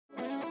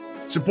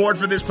Support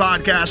for this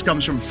podcast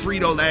comes from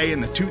Frito-Lay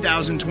and the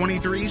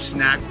 2023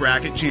 Snack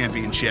Bracket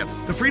Championship.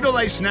 The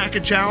Frito-Lay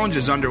Snack Challenge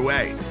is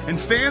underway, and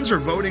fans are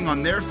voting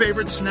on their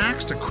favorite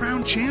snacks to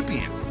crown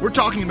champion. We're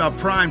talking about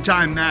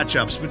prime-time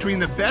matchups between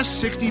the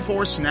best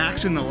 64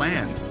 snacks in the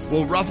land.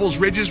 Will Ruffles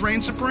Ridges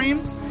reign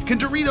supreme? Can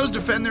Doritos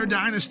defend their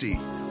dynasty?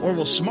 Or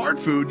will Smart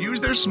Food use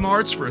their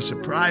smarts for a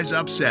surprise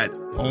upset?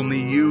 Only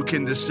you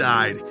can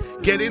decide.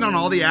 Get in on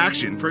all the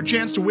action for a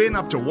chance to win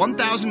up to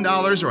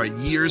 $1,000 or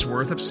a year's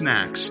worth of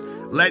snacks.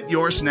 Let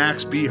your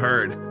snacks be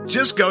heard.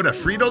 Just go to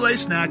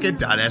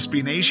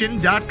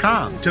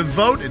fritolaysnacket.sbnation.com to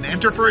vote and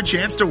enter for a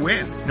chance to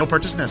win. No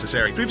purchase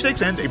necessary.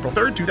 Sweepstakes ends April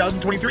 3rd,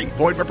 2023.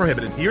 Void where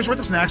prohibited. Year's worth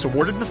of snacks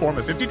awarded in the form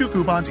of 52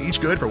 coupons, each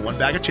good for one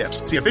bag of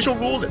chips. See official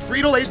rules at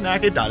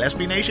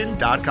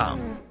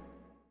fritolaysnacket.sbnation.com.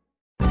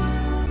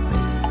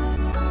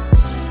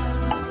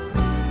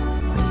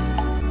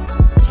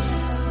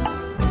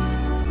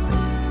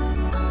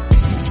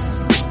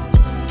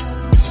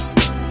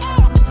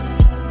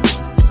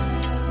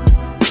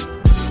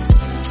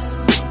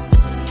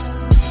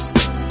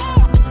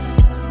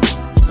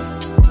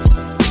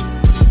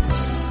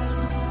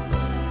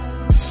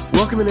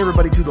 Welcome in,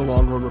 everybody, to the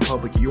Longhorn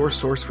Republic, your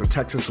source for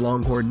Texas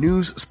Longhorn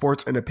news,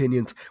 sports, and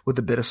opinions with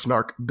a bit of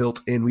snark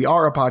built in. We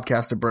are a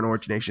podcast of Burnt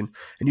Orange Nation,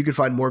 and you can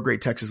find more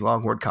great Texas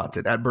Longhorn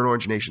content at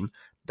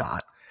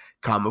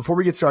burntorangenation.com. Before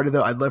we get started,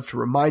 though, I'd love to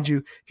remind you,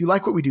 if you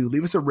like what we do,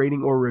 leave us a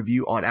rating or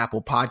review on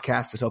Apple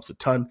Podcasts. It helps a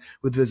ton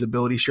with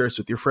visibility. Share us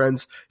with your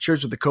friends. Share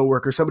us with a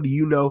coworker, somebody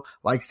you know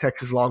likes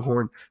Texas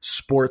Longhorn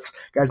sports.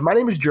 Guys, my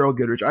name is Gerald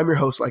Goodrich. I'm your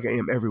host like I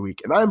am every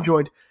week, and I am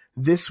joined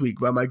this week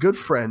by my good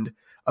friend,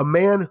 a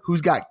man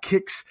who's got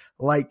kicks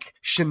like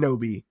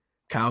Shinobi,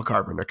 Kyle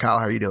Carpenter. Kyle,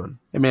 how are you doing?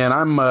 Hey, man,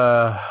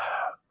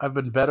 I've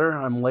been better.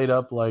 I'm laid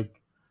up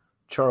like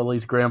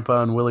Charlie's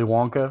grandpa and Willy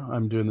Wonka.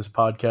 I'm doing this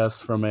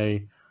podcast from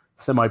a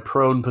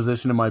semi-prone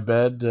position in my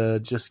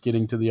bed, just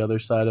getting to the other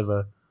side of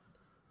a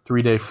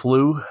 3-day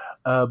flu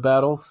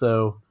battle.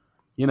 So,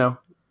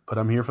 but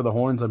I'm here for the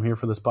horns. I'm here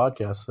for this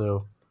podcast.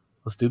 So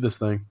let's do this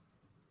thing.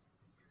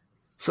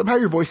 Somehow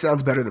your voice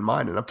sounds better than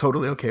mine, and I'm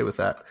totally okay with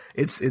that.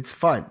 It's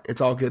fine.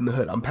 It's all good in the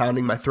hood. I'm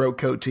pounding my throat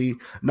coat tea.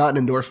 Not an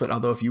endorsement,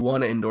 although if you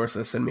want to endorse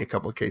us, send me a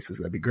couple of cases.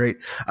 That'd be great.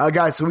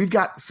 Guys, so we've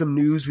got some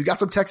news. We've got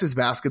some Texas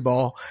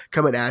basketball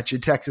coming at you.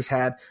 Texas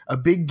had a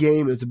big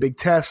game. It was a big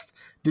test.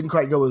 Didn't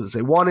quite go as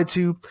they wanted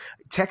to.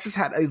 Texas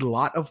had a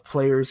lot of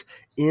players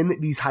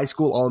in these high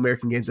school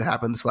All-American games that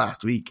happened this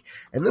last week.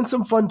 And then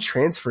some fun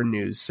transfer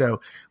news.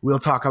 So we'll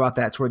talk about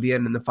that toward the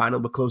end in the final,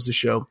 but close the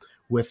show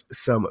with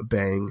some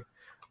bang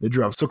the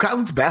drum. So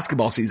Kyle, it's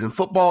basketball season.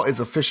 Football is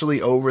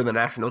officially over. The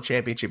national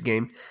championship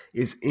game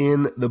is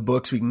in the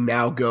books. We can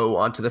now go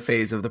onto the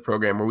phase of the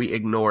program where we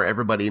ignore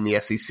everybody in the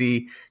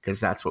SEC because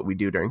that's what we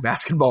do during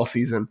basketball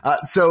season.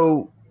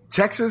 So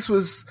Texas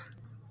was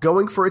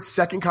going for its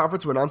second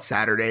conference win on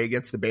Saturday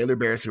against the Baylor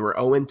Bears, who were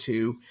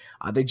 0-2.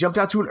 They jumped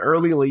out to an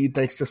early lead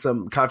thanks to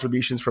some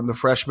contributions from the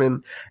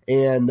freshmen,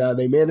 and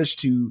they managed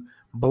to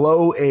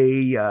blow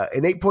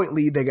an 8-point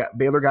lead.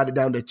 Baylor got it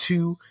down to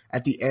 2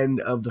 at the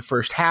end of the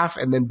first half,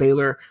 and then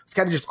Baylor was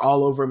kind of just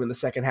all over them in the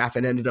second half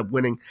and ended up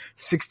winning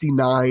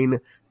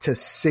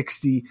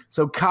 69-60.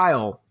 So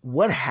Kyle,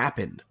 what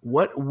happened?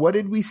 What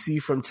did we see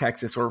from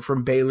Texas or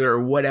from Baylor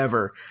or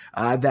whatever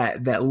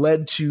that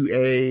led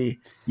to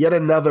yet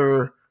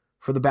another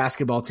for the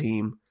basketball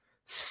team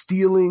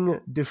stealing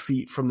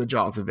defeat from the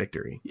jaws of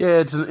victory? Yeah,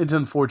 it's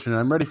unfortunate.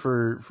 I'm ready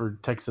for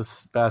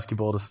Texas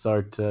basketball to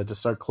start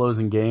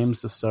closing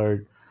games, to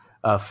start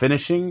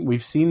finishing.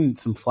 We've seen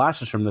some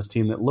flashes from this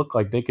team that look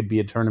like they could be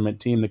a tournament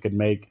team that could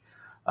make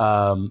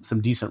some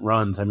decent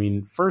runs. I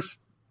mean, first,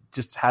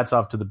 just hats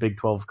off to the Big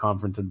 12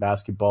 conference in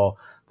basketball.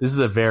 This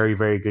is a very,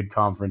 very good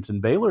conference,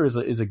 and Baylor is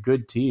a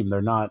good team.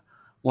 They're not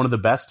one of the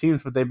best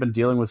teams, but they've been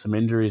dealing with some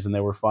injuries, and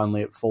they were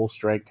finally at full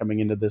strength coming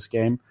into this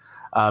game.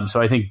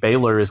 So I think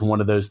Baylor is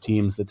one of those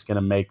teams that's going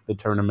to make the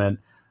tournament.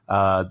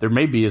 There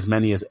may be as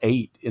many as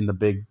 8 in the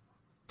Big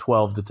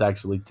 12 that's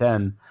actually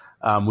 10,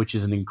 which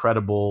is an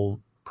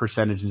incredible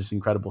percentage and just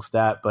incredible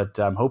stat. But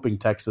I'm hoping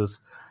Texas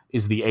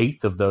is the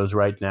 8th of those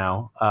right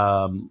now.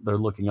 They're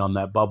looking on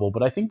that bubble.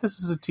 But I think this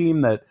is a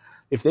team that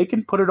if they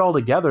can put it all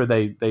together,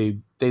 they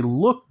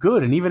look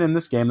good. And even in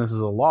this game, this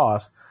is a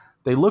loss.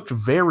 They looked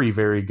very,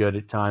 very good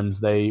at times.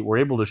 They were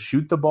able to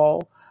shoot the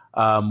ball,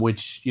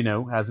 which,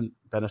 hasn't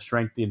been a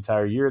strength the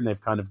entire year, and they've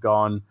kind of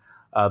gone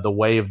the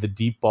way of the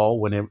deep ball.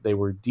 When they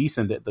were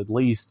decent at the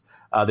least,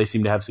 they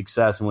seemed to have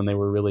success, and when they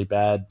were really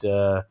bad,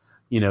 those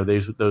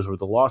were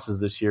the losses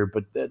this year.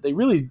 But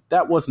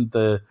that wasn't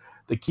the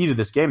key to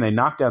this game. They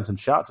knocked down some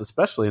shots,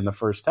 especially in the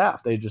first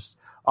half. They just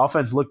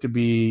offense looked to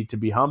be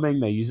humming.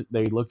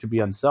 They looked to be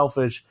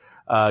unselfish,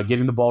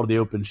 getting the ball to the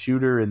open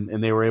shooter,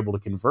 and they were able to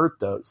convert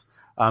those.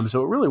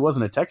 So it really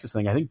wasn't a Texas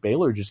thing. I think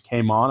Baylor just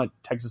came on.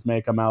 Texas may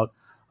have come out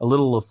a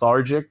little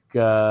lethargic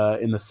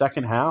in the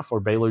second half, or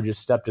Baylor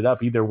just stepped it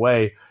up. Either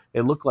way,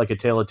 it looked like a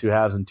tale of two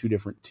halves and two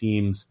different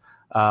teams.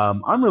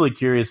 I'm really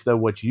curious, though,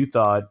 what you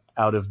thought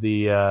out of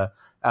the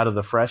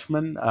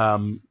freshman.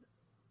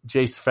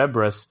 Jace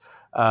Febres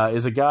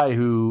is a guy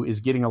who is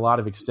getting a lot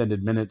of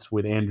extended minutes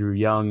with Andrew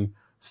Young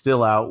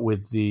still out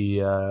with the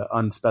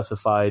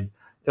unspecified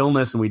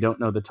illness, and we don't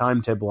know the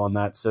timetable on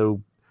that.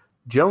 So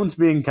Jones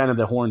being kind of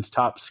the Horns'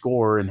 top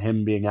scorer and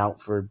him being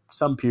out for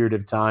some period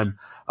of time,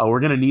 we're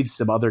going to need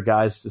some other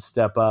guys to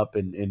step up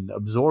and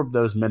absorb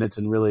those minutes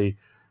and really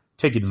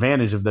take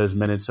advantage of those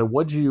minutes. So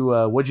what'd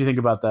you think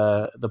about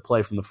the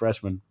play from the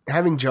freshman?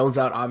 Having Jones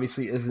out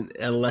obviously isn't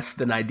a less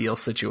than ideal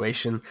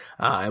situation,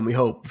 and we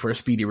hope for a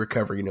speedy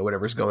recovery,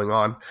 whatever's going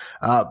on.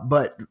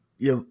 But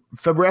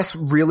Febres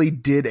really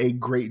did a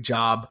great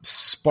job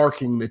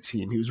sparking the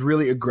team. He was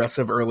really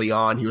aggressive early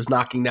on. He was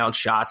knocking down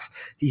shots.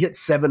 He hit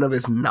 7 of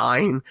his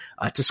 9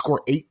 to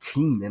score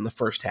 18 in the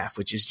first half,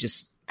 which is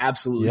just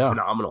absolutely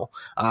phenomenal.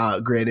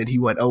 Granted, he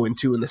went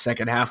 0-2 in the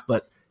second half,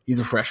 but he's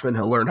a freshman.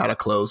 He'll learn how to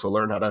close. He'll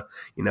learn how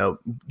to,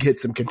 get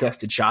some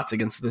contested shots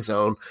against the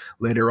zone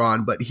later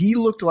on. But he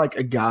looked like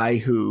a guy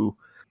who,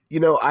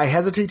 I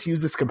hesitate to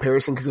use this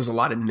comparison because there's a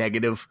lot of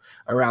negative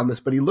around this,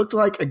 but he looked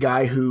like a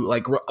guy who,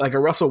 like a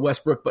Russell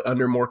Westbrook, but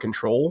under more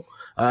control.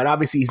 And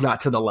obviously he's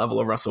not to the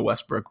level of Russell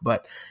Westbrook,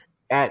 but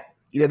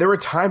there were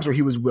times where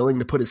he was willing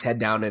to put his head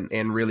down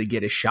and really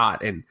get a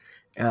shot. And,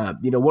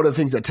 one of the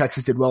things that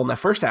Texas did well in that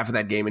first half of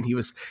that game, and he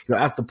was,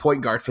 as the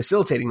point guard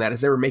facilitating that, is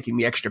they were making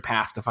the extra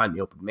pass to find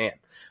the open man,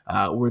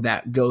 where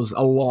that goes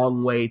a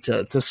long way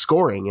to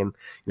scoring.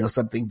 And,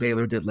 something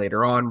Baylor did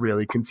later on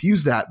really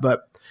confused that.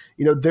 But,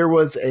 there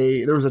was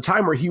a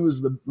time where he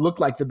looked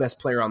like the best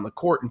player on the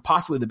court and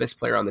possibly the best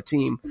player on the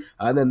team.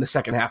 And then the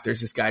second half,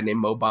 there's this guy named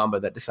Mo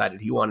Bamba that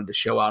decided he wanted to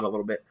show out a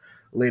little bit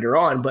later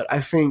on. But I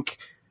think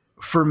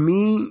for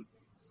me,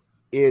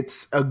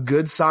 it's a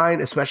good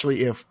sign,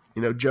 especially if,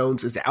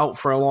 Jones is out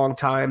for a long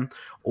time,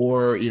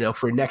 or,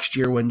 for next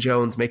year when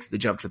Jones makes the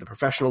jump to the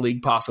professional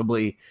league,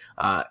 possibly.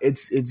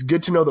 It's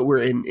good to know that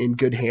we're in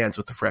good hands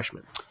with the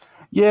freshman.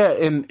 Yeah.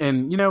 And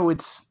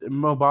it's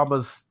Mo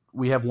Bamba's,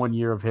 we have 1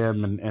 year of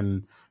him,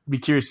 and be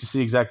curious to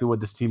see exactly what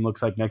this team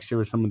looks like next year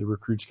with some of the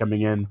recruits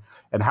coming in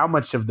and how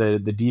much of the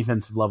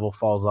defensive level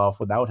falls off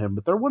without him.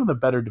 But they're one of the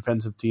better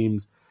defensive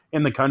teams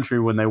in the country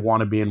when they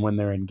want to be and when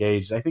they're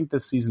engaged. I think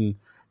this season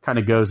kind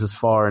of goes as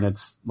far, and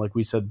it's, like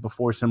we said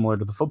before, similar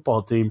to the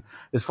football team,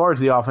 as far as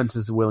the offense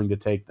is willing to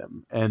take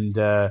them. And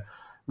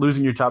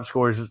losing your top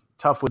scorers is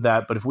tough with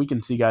that, but if we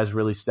can see guys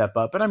really step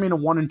up, and I mean, a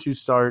 1-2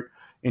 start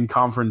in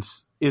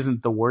conference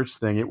isn't the worst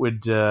thing. It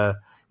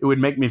would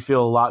make me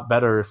feel a lot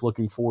better if,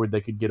 looking forward,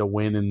 they could get a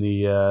win in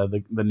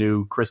the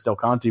new Chris Del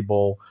Conte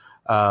Bowl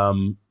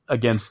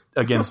against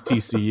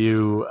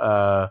TCU,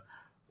 I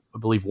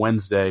believe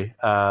Wednesday.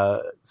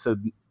 So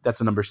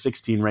that's a number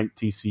 16 ranked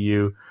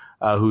TCU,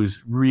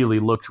 who's really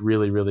looked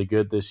really, really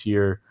good this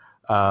year,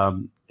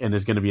 and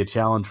is going to be a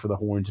challenge for the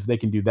Horns. If they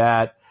can do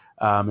that,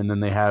 and then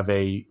they have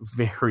a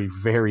very,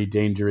 very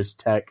dangerous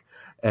Tech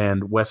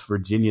and West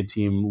Virginia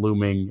team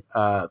looming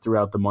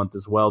throughout the month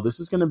as well. This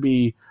is going to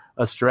be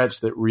a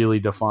stretch that really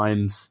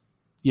defines,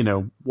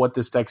 what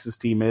this Texas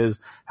team is,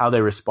 how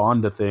they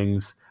respond to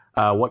things,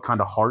 what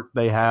kind of heart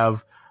they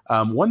have.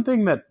 One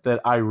thing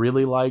that I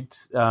really liked,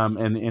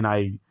 and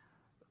I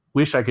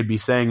wish I could be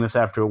saying this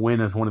after a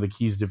win as one of the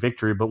keys to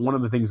victory, but one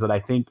of the things that I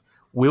think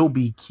will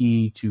be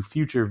key to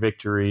future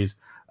victories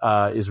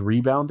is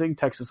rebounding.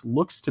 Texas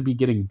looks to be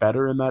getting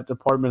better in that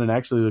department and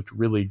actually looked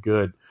really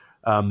good.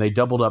 They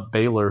doubled up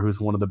Baylor, who's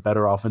one of the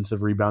better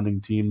offensive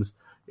rebounding teams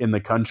in the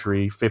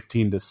country,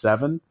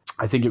 15-7.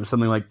 I think it was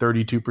something like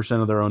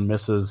 32% of their own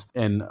misses,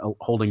 and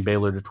holding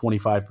Baylor to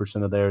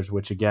 25% of theirs,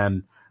 which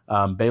again,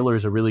 Baylor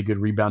is a really good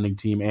rebounding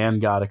team and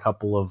got a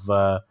couple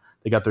of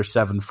they got their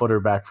 7-footer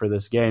back for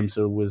this game,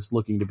 so it was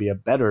looking to be a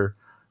better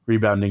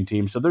rebounding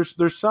team. So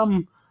there's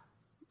some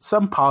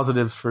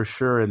positives for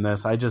sure in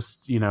this. I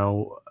just,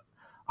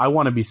 I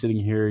want to be sitting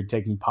here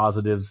taking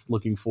positives,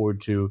 looking forward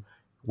to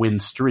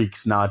win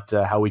streaks, not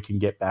how we can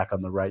get back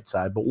on the right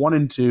side. But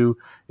 1-2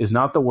 is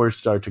not the worst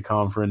start to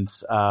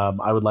conference.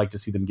 I would like to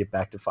see them get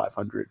back to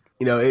 500.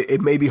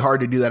 It may be hard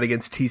to do that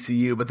against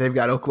TCU, but they've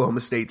got Oklahoma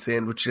State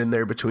sandwiched in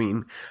there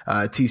between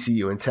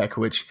TCU and Tech,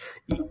 which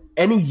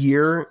any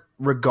year,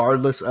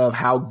 regardless of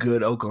how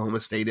good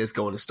Oklahoma State is,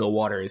 going to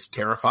Stillwater is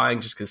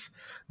terrifying, just because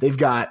they've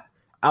got,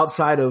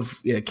 outside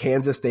of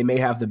Kansas, they may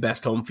have the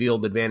best home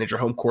field advantage or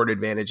home court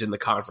advantage in the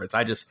conference.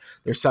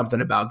 There's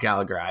something about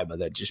Gallagher-Iba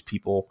that just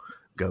people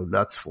go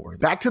nuts for.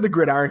 Back to the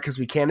gridiron, because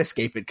we can't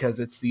escape it, because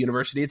it's the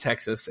University of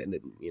Texas, and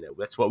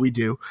that's what we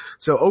do.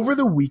 So over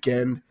the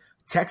weekend,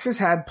 Texas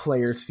had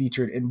players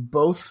featured in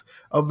both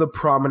of the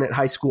prominent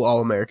high school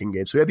All-American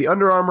games. So we had the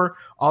Under Armour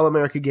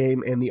All-America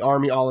game and the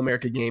Army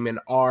All-America game in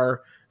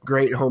our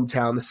great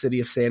hometown, the city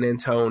of San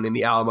Antonio, in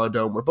the Alamo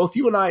Dome, where both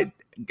you and I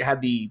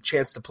had the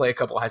chance to play a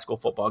couple of high school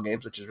football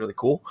games, which is really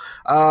cool.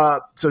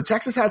 So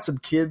Texas had some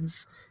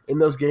kids in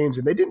those games,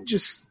 and they didn't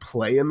just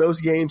play in those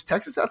games.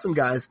 Texas had some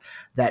guys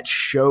that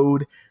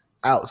showed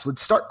out. So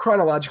let's start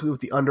chronologically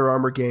with the Under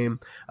Armour game.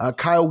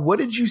 Kyle, what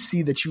did you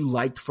see that you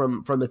liked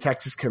from the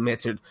Texas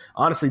commits, or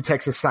honestly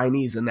Texas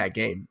signees in that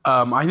game?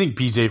 I think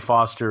PJ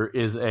Foster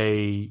is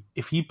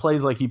if he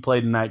plays like he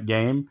played in that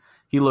game,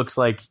 he looks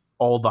like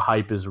all the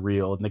hype is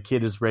real and the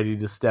kid is ready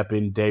to step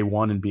in day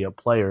one and be a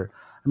player.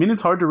 I mean,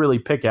 it's hard to really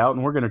pick out,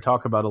 and we're going to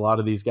talk about a lot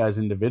of these guys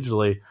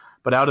individually,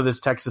 but out of this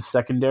Texas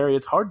secondary,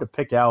 it's hard to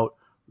pick out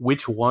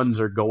which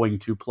ones are going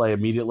to play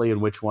immediately and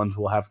which ones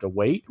will have to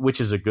wait, which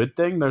is a good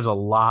thing. There's a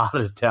lot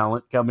of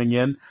talent coming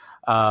in.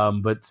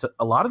 But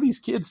a lot of these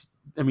kids,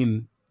 I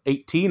mean,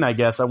 18, I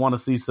guess, I want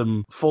to see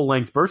some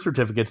full-length birth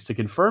certificates to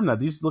confirm that.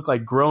 These look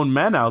like grown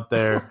men out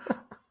there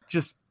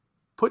just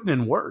putting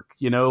in work.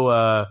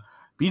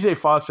 BJ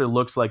Foster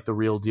looks like the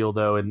real deal,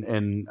 though,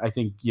 and I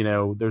think,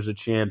 there's a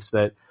chance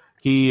that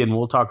he, and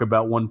we'll talk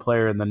about one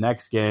player in the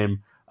next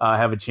game,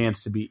 have a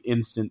chance to be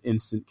instant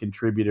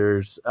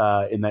contributors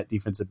in that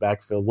defensive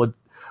backfield.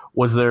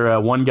 Was there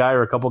one guy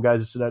or a couple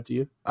guys that stood out to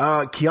you?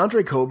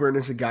 Keandre Coburn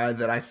is a guy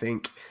that I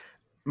think,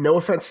 no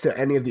offense to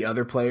any of the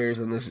other players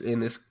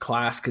in this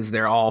class, because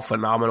they're all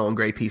phenomenal and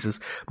great pieces,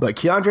 but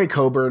Keandre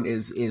Coburn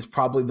is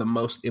probably the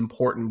most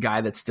important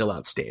guy that's still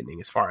outstanding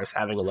as far as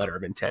having a letter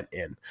of intent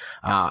in.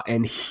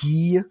 And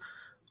he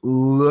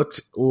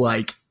looked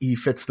like he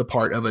fits the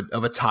part of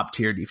a top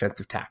tier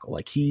defensive tackle.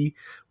 Like, he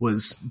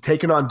was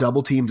taking on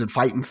double teams and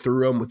fighting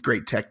through them with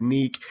great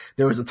technique.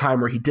 There was a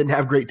time where he didn't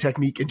have great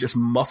technique and just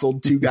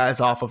muscled two guys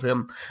off of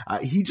him.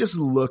 He just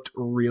looked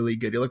really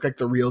good. He looked like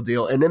the real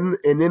deal. And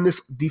in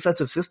this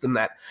defensive system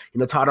that,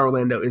 Todd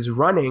Orlando is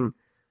running,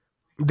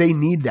 they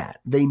need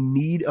that. They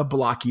need a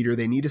block eater.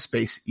 They need a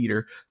space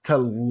eater to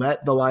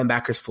let the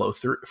linebackers flow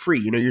free.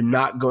 You're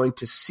not going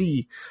to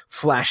see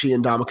flashy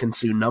Ndamukong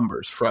Suh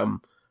numbers from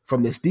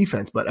this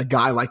defense, but a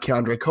guy like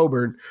Keandre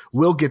Coburn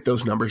will get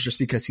those numbers just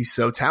because he's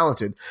so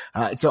talented.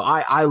 So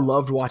I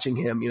loved watching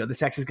him. The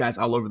Texas guys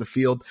all over the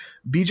field.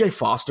 BJ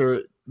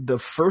Foster, the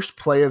first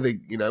play of the,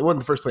 it wasn't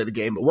the first play of the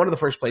game, but one of the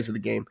first plays of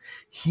the game,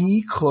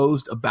 he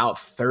closed about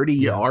 30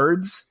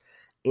 yards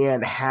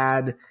and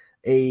had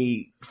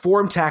a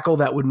form tackle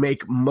that would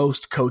make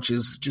most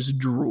coaches just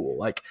drool.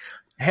 Like,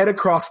 head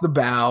across the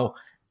bow,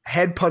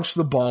 head punched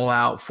the ball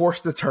out,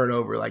 forced the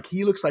turnover. Like,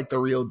 he looks like the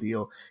real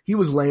deal. He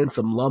was laying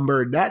some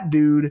lumber. That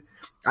dude,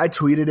 I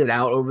tweeted it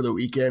out over the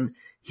weekend.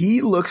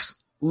 He looked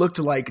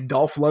like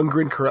Dolph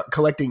Lundgren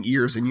collecting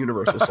ears in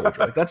Universal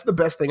Soldier. Like, that's the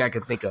best thing I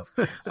could think of.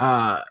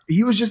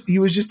 He was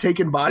just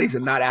taking bodies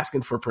and not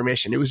asking for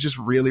permission. It was just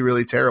really,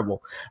 really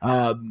terrible.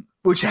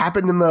 Which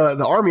happened in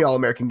the Army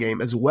All-American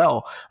game as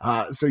well.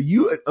 So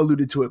you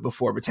alluded to it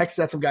before, but Texas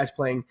had some guys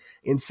playing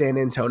in San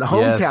Antonio.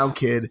 Hometown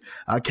kid,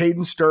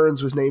 Caden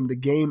Stearns was named the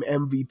game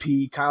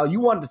MVP. Kyle, you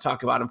wanted to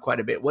talk about him quite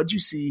a bit. What did you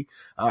see,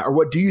 or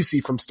what do you see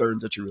from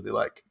Stearns that you really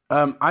like?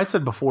 I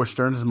said before,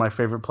 Stearns is my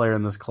favorite player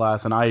in this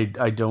class, and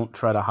I don't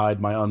try to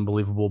hide my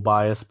unbelievable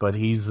bias, but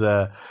he's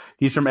from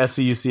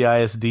SCUC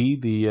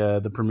ISD,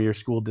 the premier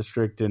school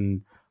district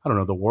in, I don't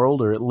know, the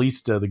world, or at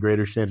least the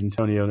greater San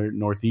Antonio,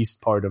 northeast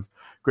part of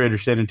greater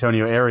San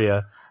Antonio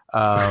area.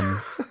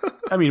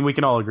 I mean, we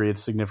can all agree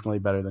it's significantly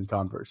better than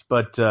Converse,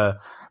 but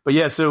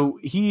yeah, so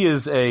he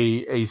is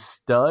a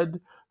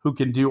stud who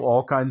can do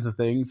all kinds of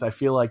things. I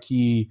feel like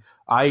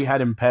I had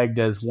him pegged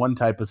as one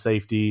type of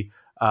safety.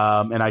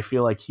 And I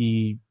feel like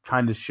he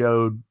kind of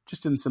showed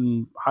just in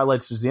some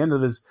highlights towards the end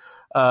of his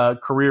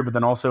career, but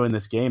then also in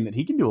this game, that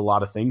he can do a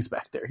lot of things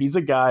back there. He's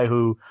a guy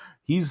who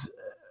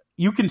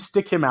you can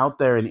stick him out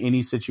there in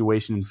any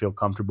situation and feel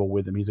comfortable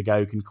with him. He's a guy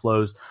who can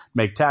close,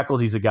 make tackles.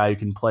 He's a guy who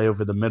can play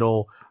over the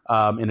middle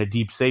in a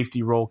deep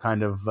safety role,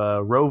 kind of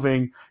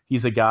roving.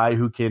 He's a guy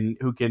who can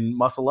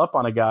muscle up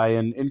on a guy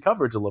in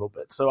coverage a little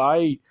bit. So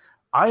I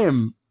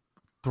am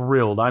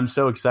thrilled. I'm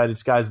so excited.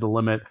 Sky's the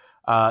limit.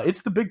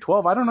 It's the Big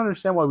 12. I don't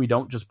understand why we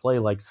don't just play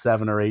like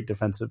 7 or 8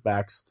 defensive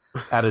backs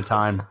at a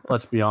time.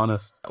 Let's be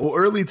honest. Well,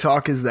 early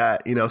talk is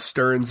that,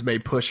 Stearns may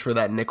push for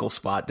that nickel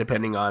spot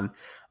depending on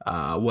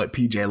what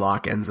PJ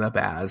Locke ends up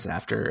as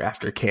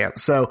after camp.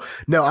 So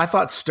no, I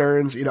thought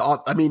Stearns,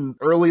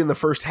 early in the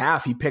first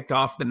half, he picked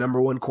off the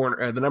number one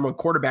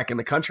quarterback in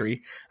the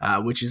country,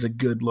 which is a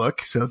good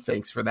look. So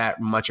thanks for that.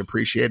 Much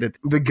appreciated.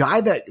 The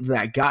guy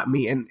that got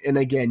me, and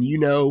again,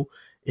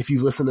 if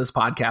you've listened to this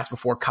podcast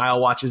before, Kyle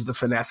watches the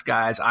finesse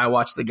guys. I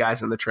watch the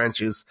guys in the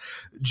trenches.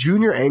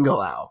 Junior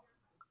Angilau.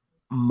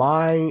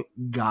 My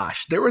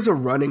gosh, there was a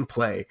running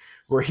play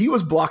where he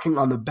was blocking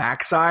on the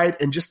backside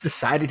and just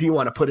decided he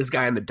wanted to put his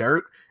guy in the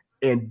dirt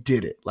and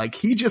did it. Like,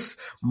 he just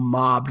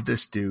mobbed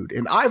this dude.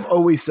 And I've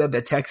always said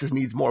that Texas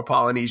needs more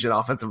Polynesian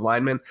offensive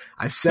linemen.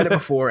 I've said it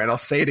before and I'll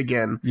say it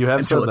again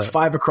until it's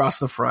 5 across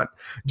the front.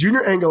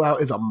 Junior Angilau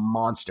is a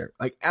monster,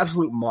 like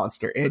absolute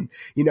monster. And,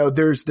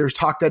 there's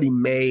talk that he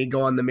may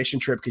go on the mission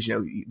trip because,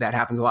 that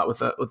happens a lot with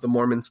the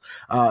Mormons.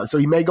 So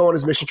he may go on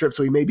his mission trip.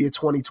 So he may be a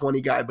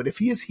 2020 guy, but if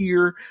he is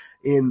here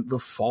in the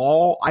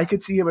fall, I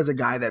could see him as a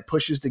guy that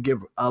pushes to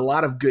give a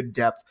lot of good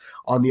depth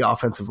on the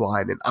offensive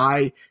line. And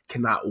I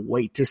cannot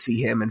wait to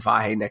see him and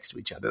Vahe next to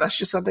each other. That's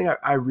just something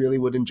I really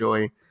would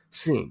enjoy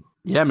seeing.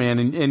 Yeah, man.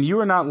 And you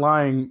are not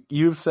lying.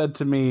 You've said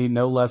to me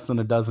no less than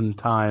a dozen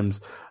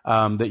times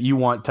that you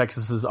want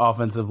Texas's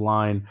offensive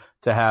line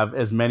to have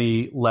as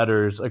many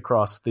letters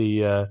across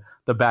the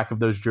back of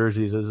those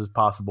jerseys as is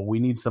possible. We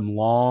need some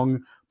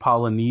long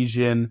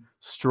Polynesian,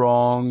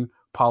 strong,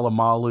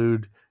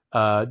 Palomalu'd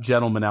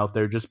gentleman out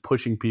there just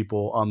pushing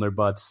people on their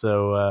butts.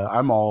 So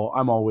I'm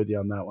all with you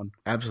on that one.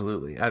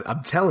 Absolutely.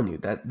 I'm telling you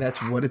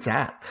that's what it's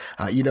at.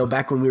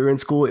 Back when we were in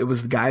school, it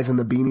was the guys in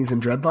the beanies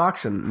and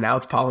dreadlocks, and now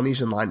it's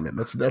Polynesian linemen.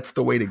 That's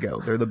the way to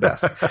go. They're the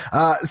best.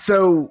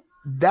 So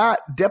that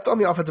depth on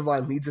the offensive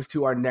line leads us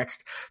to our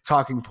next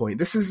talking point.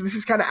 This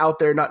is kind of out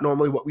there, not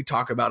normally what we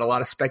talk about, a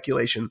lot of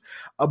speculation.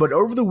 But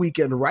over the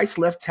weekend, Rice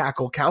left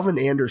tackle Calvin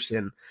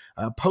Anderson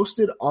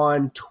posted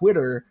on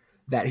Twitter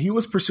that he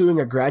was pursuing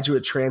a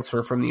graduate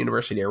transfer from the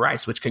University of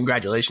Rice, which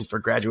congratulations for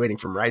graduating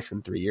from Rice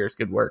in 3 years.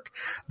 Good work.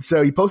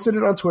 So he posted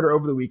it on Twitter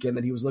over the weekend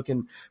that he was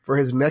looking for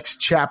his next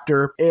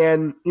chapter.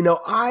 And,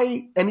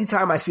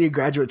 anytime I see a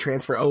graduate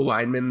transfer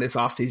O-lineman this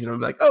offseason, I'm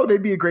like, oh,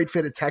 they'd be a great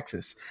fit at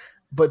Texas.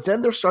 But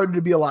then there started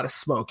to be a lot of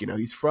smoke.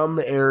 He's from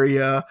the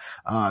area.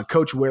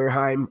 Coach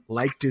Wareheim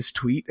liked his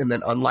tweet and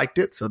then unliked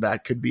it, so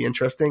that could be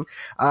interesting.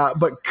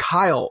 But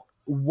Kyle,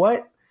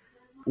 what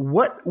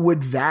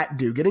would that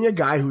do? Getting a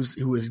guy who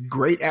is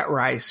great at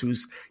Rice,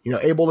 who's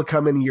able to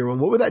come in year one,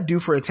 what would that do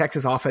for a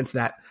Texas offense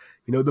that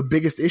the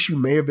biggest issue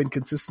may have been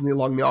consistently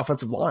along the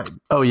offensive line?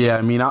 Oh yeah,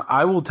 I mean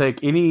I will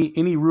take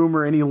any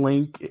rumor, any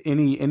link,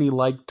 any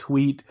like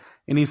tweet,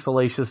 any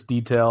salacious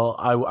detail.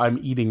 I'm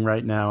eating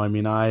right now. I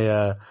mean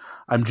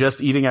I'm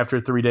just eating after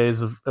 3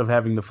 days of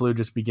having the flu,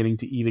 just beginning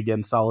to eat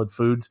again solid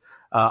foods.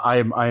 I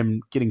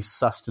am getting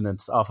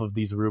sustenance off of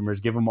these rumors.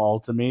 Give them all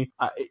to me.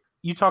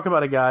 You talk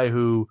about a guy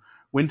who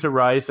went to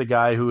Rice, a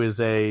guy who is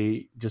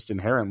a just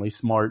inherently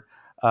smart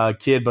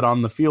kid, but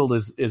on the field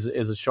is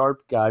a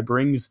sharp guy,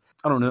 brings,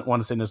 I don't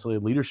want to say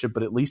necessarily leadership,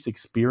 but at least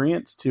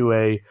experience to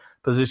a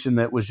position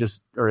that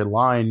was or a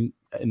line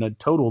in a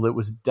total that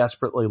was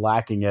desperately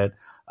lacking it,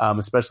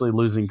 especially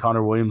losing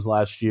Connor Williams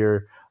last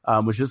year,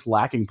 was just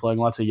lacking, playing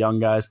lots of young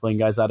guys, playing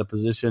guys out of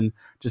position,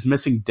 just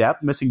missing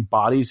depth, missing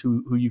bodies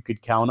who you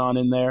could count on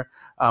in there.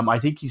 I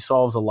think he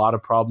solves a lot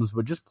of problems,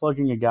 but just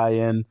plugging a guy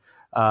in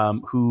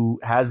who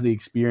has the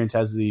experience,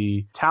 has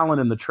the talent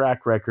and the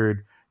track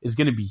record is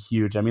going to be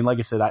huge. I mean, like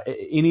I said,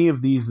 any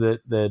of these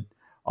that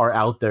are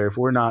out there, if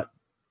we're not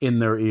in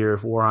their ear,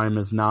 if Wareheim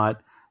is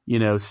not,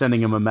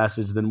 sending them a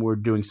message, then we're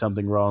doing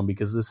something wrong,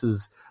 because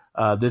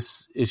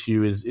this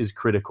issue is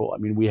critical. I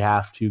mean, we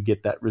have to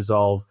get that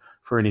resolved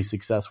for any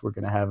success we're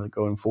going to have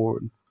going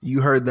forward.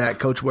 You heard that,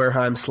 Coach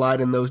Wareheim. Slide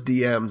in those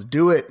DMs.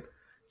 Do it.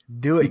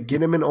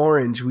 Get him in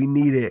orange. We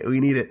need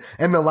it.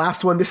 And the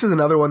last one, this is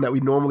another one that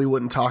we normally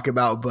wouldn't talk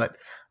about, but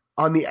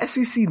on the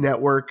SEC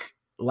network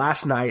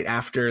last night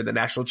after the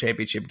national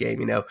championship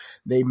game,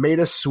 they made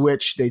a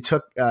switch. They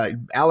took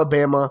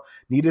Alabama,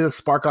 needed a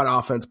spark on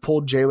offense,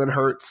 pulled Jalen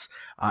Hurts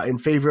in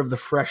favor of the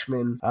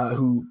freshman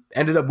who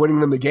ended up winning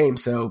them the game.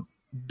 So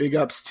big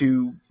ups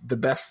to the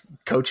best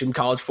coach in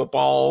college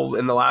football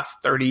in the last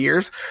 30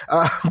 years.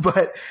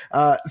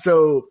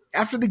 So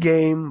after the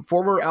game,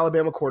 former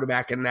Alabama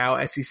quarterback and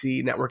now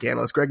SEC network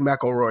analyst Greg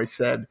McElroy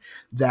said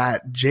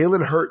that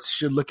Jalen Hurts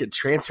should look at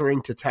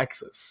transferring to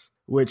Texas,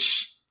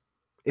 which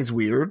is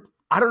weird.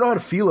 I don't know how to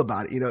feel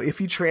about it. If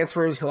he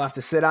transfers, he'll have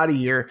to sit out a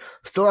year,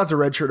 still has a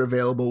redshirt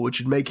available, which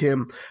would make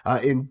him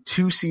in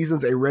 2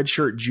 seasons a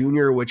redshirt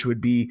junior, which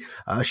would be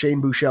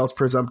Shane Buechele's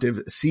presumptive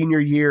senior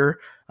year,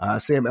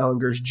 Sam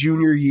Ehlinger's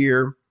junior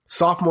year,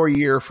 sophomore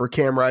year for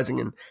Cam Rising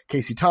and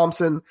Casey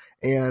Thompson,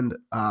 and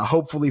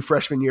hopefully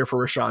freshman year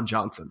for Rashawn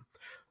Johnson.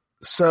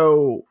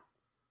 So,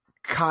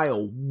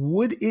 Kyle,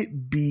 would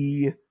it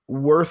be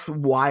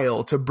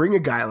worthwhile to bring a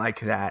guy like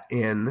that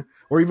in,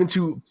 or even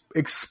to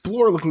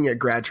explore looking at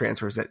grad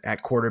transfers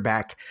at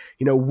quarterback,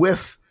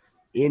 with,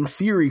 in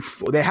theory,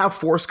 they have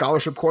 4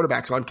 scholarship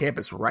quarterbacks on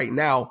campus right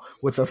now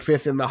with a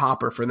 5th in the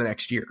hopper for the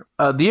next year?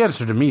 The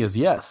answer to me is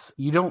yes.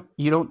 You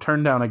don't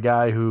turn down a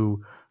guy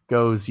who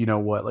goes,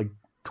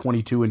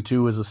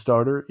 22-2 as a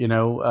starter,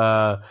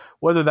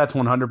 whether that's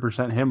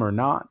 100% him or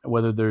not,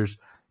 whether there's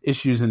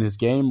issues in his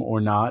game or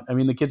not. I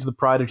mean, the kid's the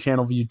pride of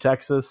Channelview,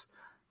 Texas.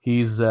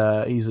 He's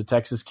a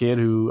Texas kid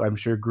who I'm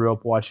sure grew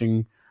up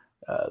watching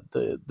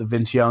the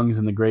Vince Youngs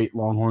and the great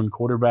Longhorn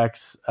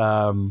quarterbacks.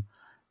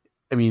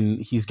 I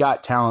mean, he's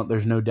got talent.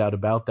 There's no doubt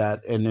about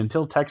that. And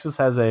until Texas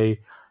has a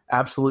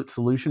absolute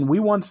solution, we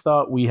once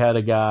thought we had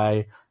a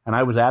guy, and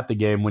I was at the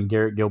game when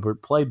Garrett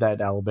Gilbert played that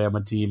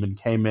Alabama team and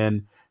came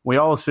in. We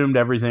all assumed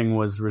everything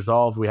was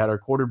resolved. We had our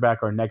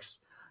quarterback, our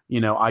next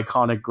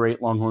iconic, great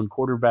Longhorn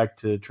quarterback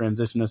to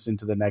transition us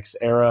into the next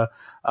era.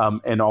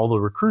 And all the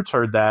recruits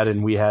heard that,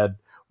 and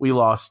we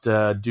lost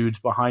dudes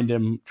behind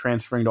him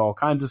transferring to all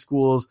kinds of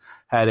schools,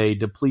 had a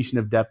depletion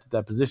of depth at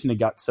that position. It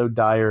got so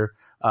dire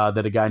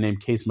that a guy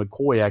named Case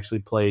McCoy actually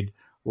played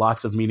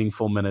lots of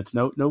meaningful minutes.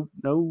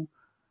 No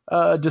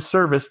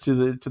disservice to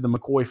the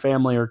McCoy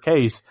family or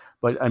Case,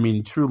 but I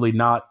mean, truly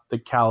not the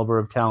caliber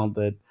of talent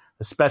that,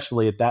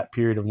 especially at that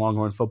period of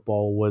Longhorn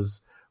football,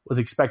 was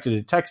expected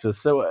at Texas.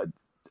 So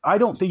I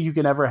don't think you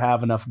can ever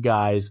have enough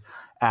guys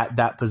at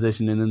that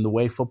position. And then the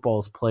way football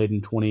is played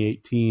in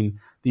 2018,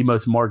 the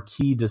most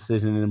marquee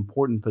decision and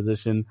important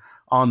position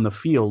on the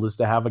field is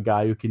to have a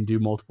guy who can do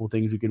multiple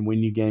things, who can win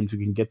you games, who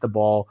can get the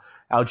ball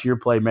out to your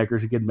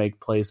playmakers, who can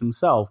make plays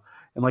himself.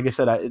 And like I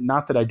said,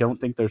 not that I don't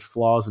think there's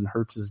flaws in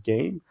Hurts's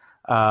game,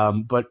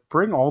 but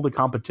bring all the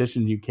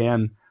competition you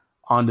can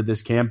onto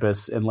this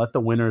campus and let the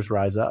winners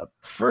rise up.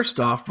 First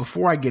off,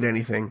 before I get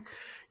anything,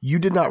 you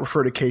did not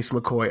refer to Case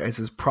McCoy as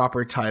his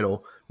proper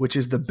title, which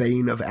is the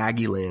Bane of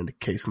Aggieland,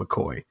 Case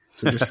McCoy.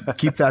 So just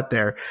keep that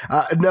there.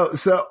 No,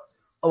 so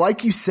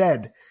like you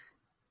said,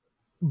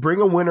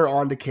 bring a winner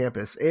onto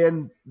campus.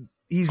 And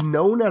he's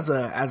known as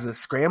a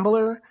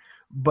scrambler,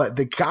 but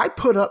the guy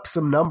put up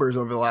some numbers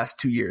over the last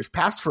 2 years.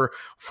 Passed for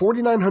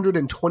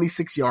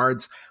 4,926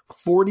 yards,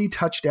 40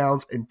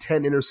 touchdowns, and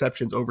 10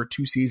 interceptions over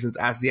 2 seasons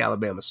as the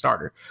Alabama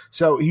starter.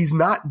 So he's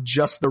not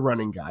just the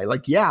running guy.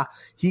 Like, yeah,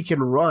 he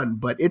can run,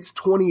 but it's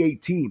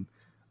 2018.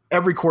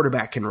 Every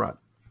quarterback can run.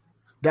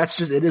 That's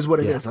just, it is what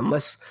it is.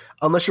 Unless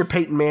you're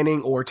Peyton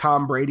Manning or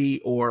Tom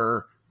Brady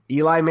or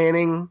Eli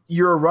Manning,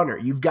 you're a runner.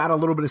 You've got a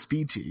little bit of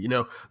speed to you. You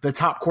know, the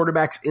top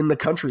quarterbacks in the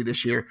country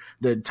this year,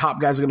 the top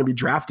guys are going to be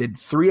drafted.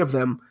 3 of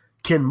them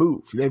can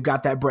move. They've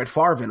got that Brett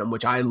Favre in them,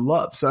 which I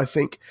love. So I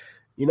think,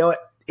 you know,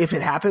 if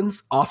it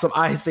happens, awesome.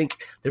 I think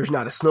there's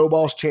not a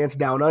snowball's chance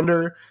down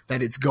under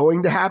that it's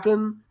going to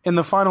happen. And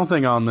the final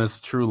thing on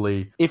this,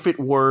 truly, if it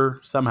were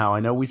somehow,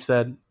 I know we've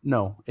said,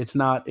 no, it's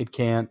not, it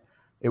can't,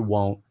 it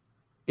won't.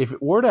 If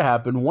it were to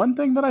happen, one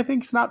thing that I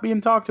think is not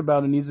being talked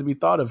about and needs to be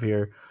thought of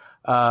here,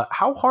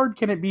 how hard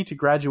can it be to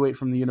graduate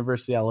from the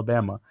University of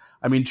Alabama?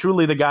 I mean,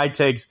 truly, the guy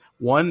takes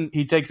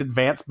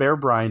advanced bear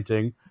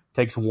bryanting,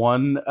 takes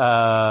one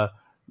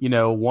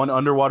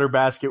underwater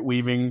basket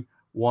weaving,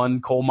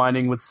 one coal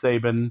mining with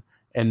Saban,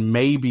 and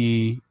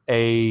maybe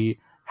a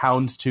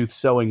houndstooth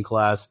sewing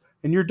class,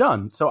 and you're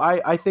done. So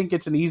I think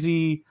it's an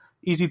easy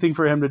thing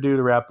for him to do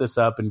to wrap this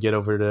up and get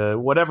over to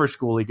whatever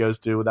school he goes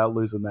to without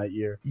losing that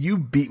year. You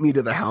beat me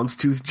to the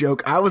houndstooth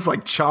joke. I was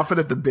like chomping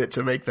at the bit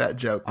to make that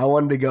joke. I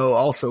wanted to go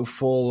also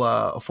full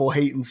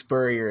Hayden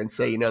Spurrier and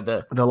say, you know,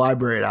 the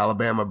library at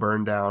Alabama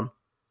burned down.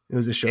 It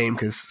was a shame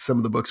because some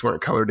of the books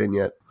weren't colored in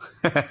yet.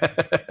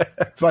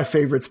 It's my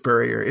favorite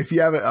Spurrier. If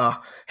you haven't,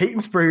 Hayden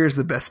Spurrier is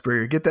the best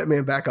Spurrier. Get that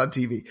man back on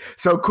TV.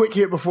 So quick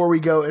hit before we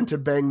go into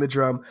Bang the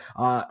Drum.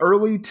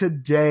 Early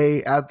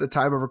today at the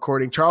time of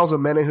recording, Charles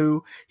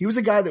Omenihu, he was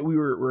a guy that we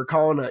were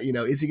calling,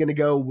 is he going to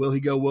go? Will he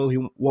go?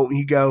 Won't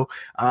he go?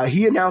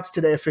 He announced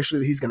today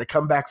officially that he's going to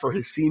come back for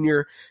his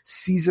senior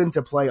season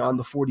to play on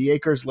the 40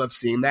 acres. Love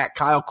seeing that.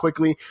 Kyle,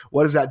 quickly,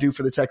 what does that do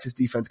for the Texas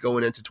defense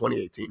going into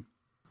 2018?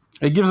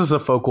 It gives us a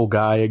focal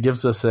guy. It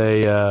gives us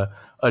a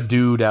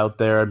dude out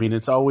there. I mean,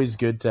 it's always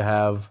good to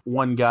have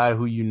one guy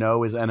who you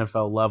know is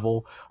NFL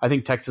level. I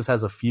think Texas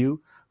has a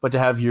few, but to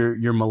have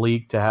your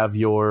Malik, to have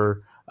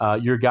your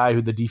guy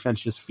who the defense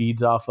just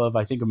feeds off of.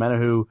 I think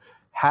Omenihu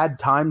had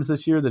times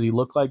this year that he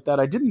looked like that.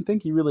 I didn't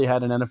think he really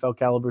had an NFL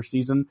caliber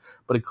season,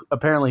 but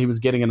apparently he was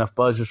getting enough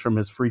buzz just from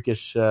his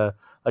freakish,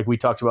 like we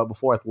talked about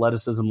before,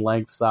 athleticism,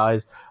 length,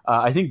 size.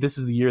 I think this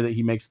is the year that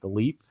he makes the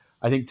leap.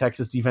 I think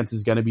Texas defense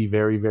is going to be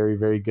very, very,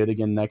 very good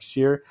again next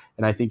year,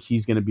 and I think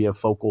he's going to be a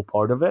focal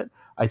part of it.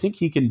 I think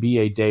he can be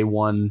a day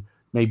one,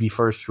 maybe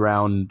first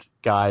round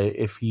guy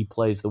if he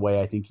plays the way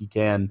I think he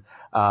can,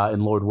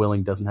 and Lord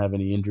willing doesn't have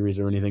any injuries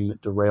or anything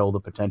that derail the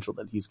potential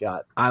that he's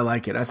got. I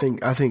like it. I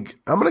think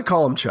I'm going to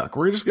call him Chuck.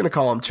 We're just going to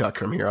call him Chuck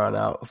from here on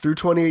out. Through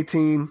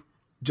 2018,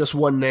 just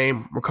one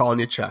name. We're calling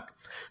you Chuck.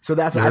 So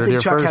I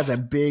think Chuck has a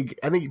big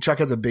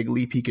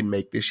leap he can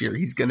make this year.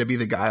 He's going to be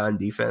the guy on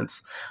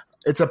defense.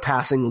 It's a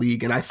passing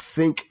league, and I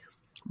think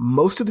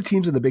most of the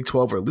teams in the Big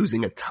 12 are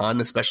losing a ton,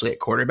 especially at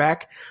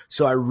quarterback.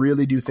 So I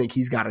really do think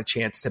he's got a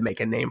chance to make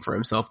a name for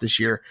himself this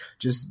year,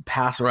 just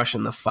pass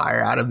rushing the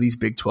fire out of these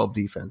Big 12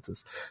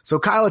 defenses. So,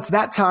 Kyle, it's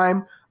that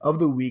time of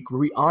the week where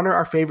we honor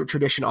our favorite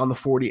tradition on the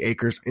 40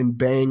 acres and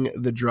bang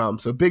the drum.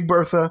 So, Big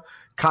Bertha,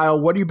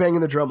 Kyle, what are you banging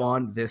the drum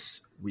on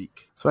this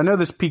week? So I know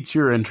this piqued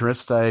your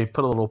interest. I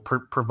put a little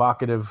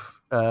provocative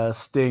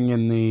sting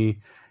in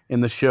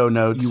the show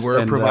notes. You were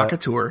a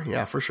provocateur,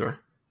 yeah, for sure.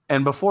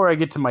 And before I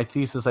get to my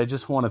thesis, I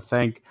just want to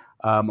thank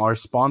our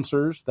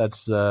sponsors.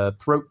 That's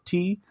Throat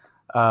Tea,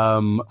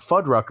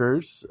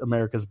 Fuddruckers,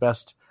 America's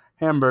Best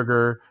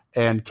Hamburger,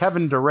 and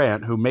Kevin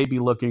Durant, who may be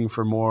looking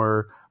for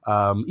more,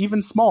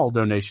 even small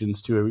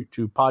donations to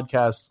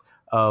podcasts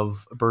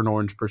of Burn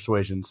Orange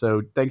Persuasion.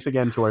 So thanks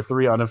again to our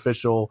 3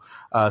 unofficial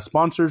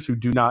sponsors who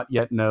do not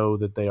yet know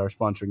that they are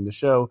sponsoring the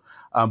show.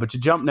 But to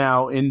jump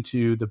now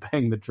into the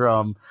Bang the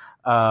Drum,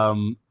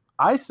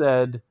 I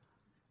said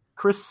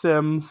Chris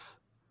Sims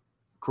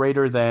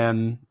greater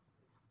than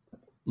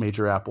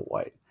Major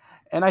Applewhite.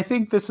 And I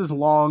think this has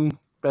long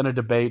been a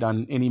debate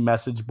on any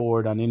message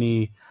board, on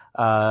any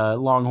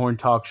Longhorn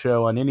talk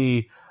show, on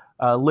any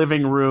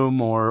living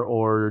room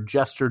or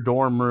jester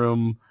dorm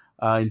room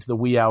into the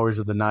wee hours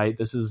of the night.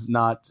 This is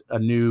not a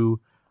new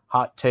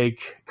hot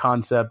take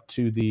concept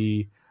to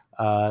the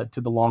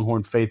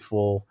Longhorn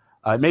faithful.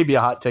 It may be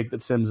a hot take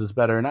that Sims is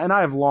better. And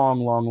I have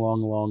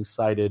long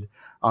cited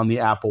on the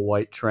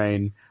Applewhite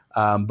train.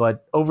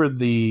 But over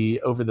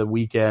the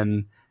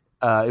weekend,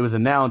 it was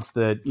announced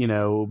that,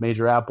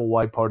 Major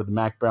Applewhite, part of the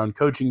Mack Brown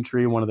coaching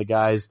tree, one of the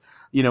guys,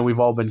 we've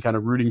all been kind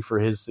of rooting for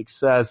his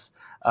success,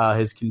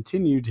 has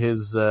continued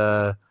his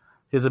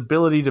his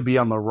ability to be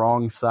on the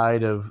wrong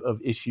side of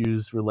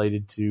issues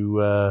related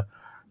to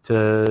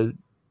the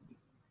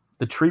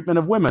treatment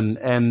of women,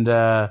 and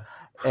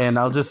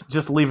I'll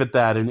just leave it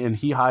that. And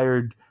he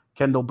hired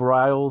Kendall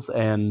Briles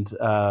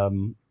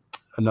and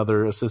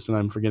another assistant,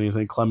 I'm forgetting his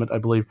name, Clement, I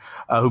believe,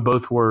 who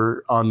both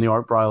were on the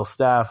Art Briles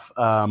staff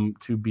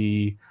to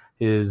be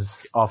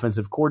his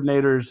offensive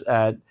coordinators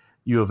at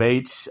U of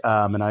H.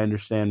 And I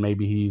understand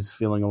maybe he's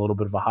feeling a little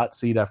bit of a hot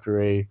seat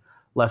after a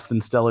less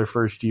than stellar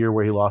first year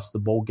where he lost the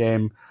bowl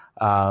game.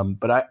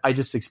 But I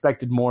just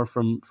expected more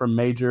from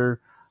Major.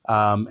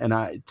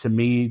 And to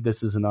me,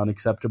 this is an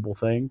unacceptable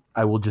thing.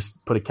 I will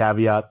just put a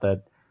caveat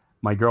that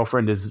my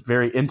girlfriend is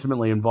very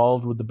intimately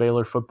involved with the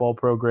Baylor football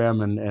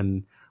program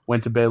and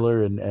went to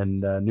Baylor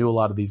and knew a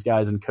lot of these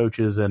guys and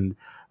coaches. And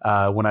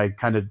when I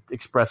kind of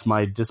expressed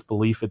my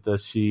disbelief at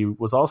this, she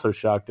was also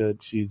shocked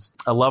that she's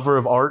a lover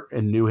of Art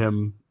and knew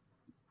him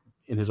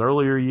in his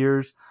earlier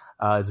years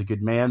as a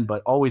good man,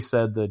 but always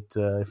said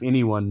that if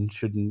anyone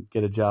shouldn't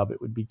get a job, it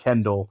would be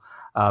Kendall,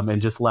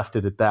 and just left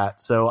it at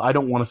that. So I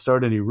don't want to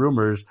start any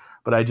rumors,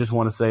 but I just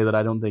want to say that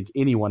I don't think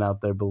anyone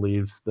out there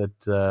believes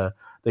that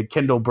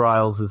Kendall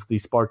Briles is the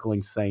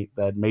sparkling saint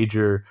that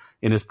Major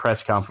in his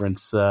press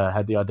conference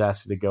had the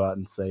audacity to go out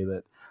and say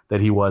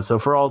that he was. So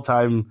for all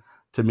time,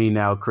 to me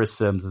now, Chris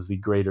Sims is the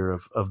greater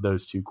of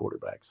those two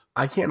quarterbacks.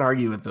 I can't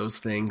argue with those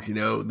things.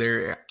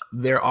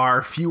 There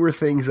are fewer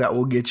things that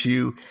will get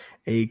you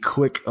a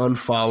quick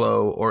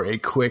unfollow or a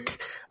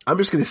quick, I'm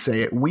just going to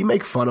say it. We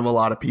make fun of a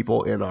lot of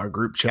people in our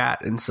group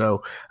chat. And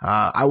so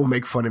I will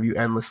make fun of you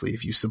endlessly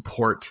if you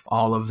support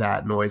all of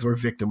that noise or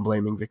victim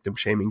blaming, victim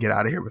shaming. Get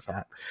out of here with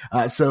that.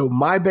 So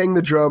my bang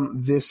the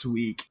drum this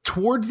week,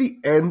 toward the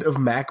end of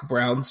Mack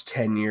Brown's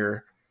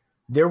tenure,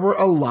 there were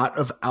a lot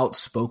of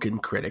outspoken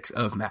critics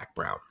of Mack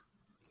Brown.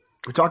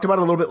 We talked about it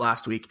a little bit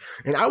last week,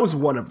 and I was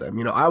one of them.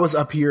 I was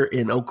up here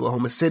in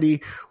Oklahoma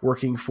City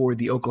working for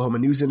the Oklahoma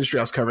news industry.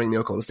 I was covering the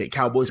Oklahoma State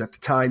Cowboys at the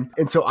time.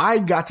 And so I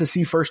got to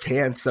see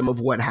firsthand some of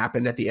what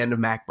happened at the end of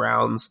Mack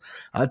Brown's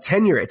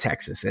tenure at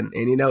Texas. And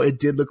it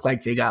did look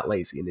like they got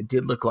lazy, and it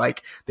did look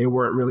like they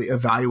weren't really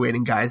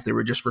evaluating guys. They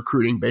were just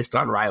recruiting based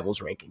on rivals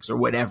rankings or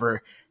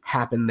whatever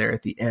happened there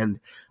at the end.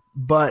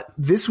 But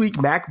this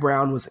week, Mack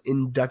Brown was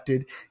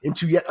inducted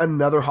into yet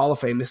another Hall of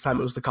Fame. This time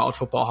it was the College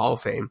Football Hall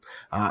of Fame.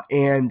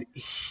 And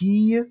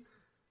he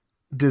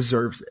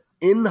deserves it.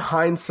 In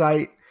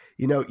hindsight,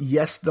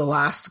 yes, the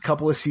last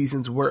couple of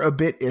seasons were a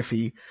bit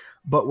iffy,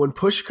 but when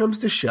push comes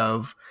to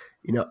shove,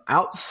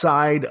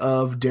 outside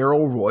of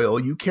Darrell Royal,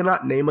 you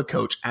cannot name a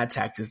coach at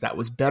Texas that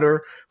was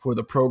better for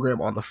the program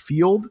on the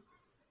field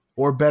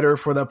or better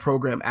for the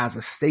program as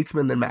a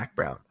statesman than Mack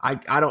Brown.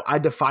 I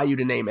defy you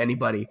to name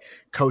anybody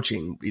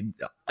coaching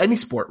any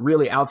sport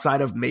really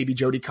outside of maybe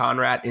Jody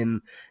Conrad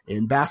in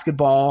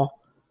basketball.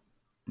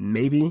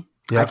 Maybe.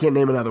 Yeah. I can't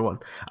name another one.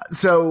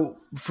 So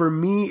for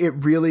me, it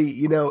really,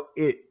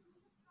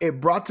 it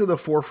brought to the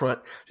forefront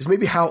just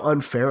maybe how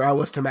unfair I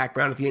was to Mack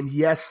Brown at the end.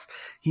 Yes,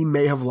 he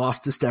may have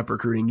lost to step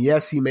recruiting.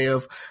 Yes, he may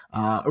have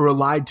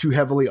relied too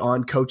heavily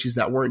on coaches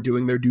that weren't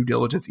doing their due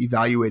diligence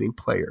evaluating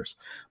players.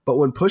 But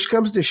when push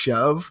comes to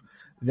shove,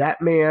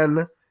 that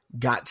man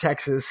got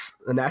Texas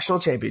the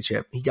national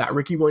championship. He got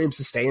Ricky Williams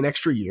to stay an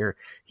extra year.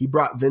 He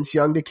brought Vince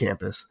Young to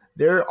campus.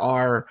 There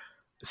are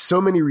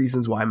so many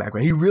reasons why Mack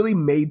Brown. He really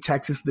made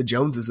Texas the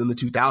Joneses in the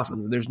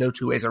 2000s. There's no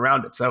two ways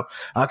around it. So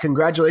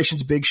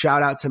congratulations. Big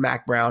shout out to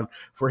Mack Brown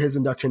for his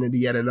induction into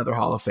yet another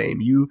Hall of Fame.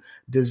 You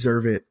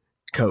deserve it,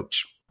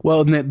 Coach.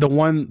 Well, and the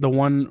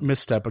one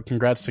misstep, but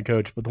congrats to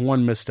Coach, but the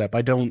one misstep,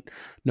 I don't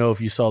know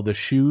if you saw the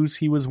shoes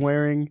he was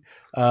wearing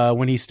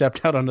when he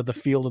stepped out onto the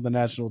field of the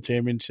national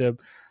championship.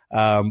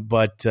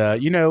 But I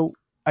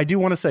do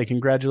want to say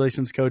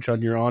congratulations, Coach,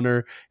 on your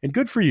honor, and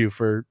good for you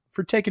for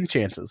taking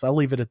chances. I'll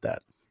leave it at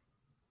that.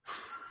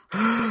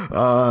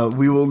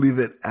 We will leave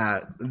it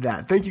at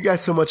that. Thank you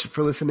guys so much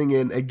for listening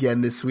in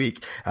again this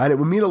week. And it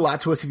would mean a lot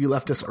to us if you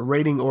left us a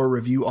rating or a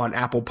review on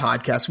Apple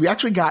Podcasts. We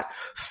actually got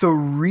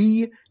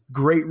 3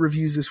 great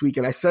reviews this week,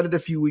 and I said it a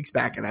few weeks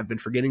back, and I've been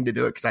forgetting to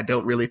do it because I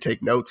don't really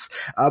take notes.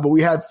 But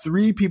we had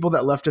 3 people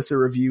that left us a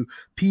review.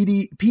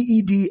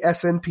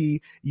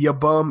 PEDSNP,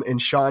 Yabum,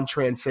 and Sean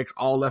Tran6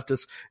 all left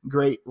us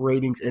great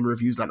ratings and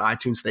reviews on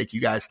iTunes. Thank you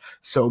guys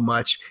so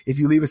much. If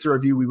you leave us a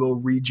review, we will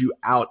read you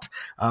out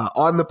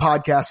on the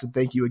podcast. And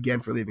thank you again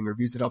for leaving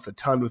reviews. It helps a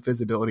ton with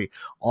visibility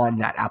on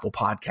that Apple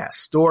Podcast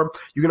store.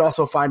 You can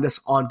also find us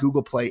on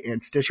Google Play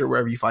and Stitcher,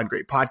 wherever you find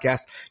great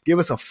podcasts. Give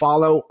us a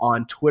follow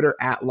on Twitter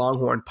at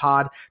Longhorn Pod.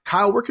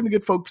 Kyle, where can the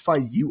good folks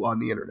find you on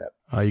the internet?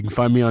 You can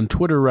find me on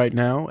Twitter right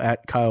now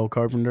at Kyle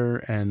Carpenter,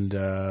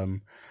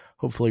 and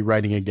hopefully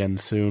writing again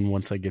soon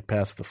once I get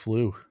past the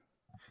flu.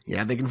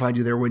 Yeah, they can find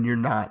you there when you're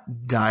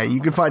not dying.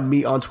 You can find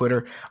me on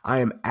Twitter.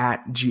 I am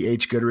at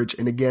GH Goodrich.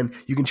 And again,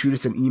 you can shoot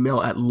us an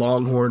email at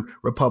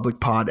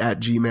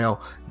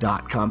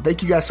longhornrepublicpod@gmail.com.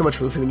 Thank you guys so much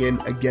for listening in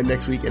again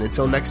next week. And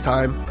until next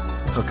time,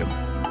 hook 'em.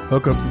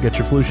 Hook 'em. Get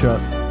your flu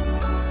shot.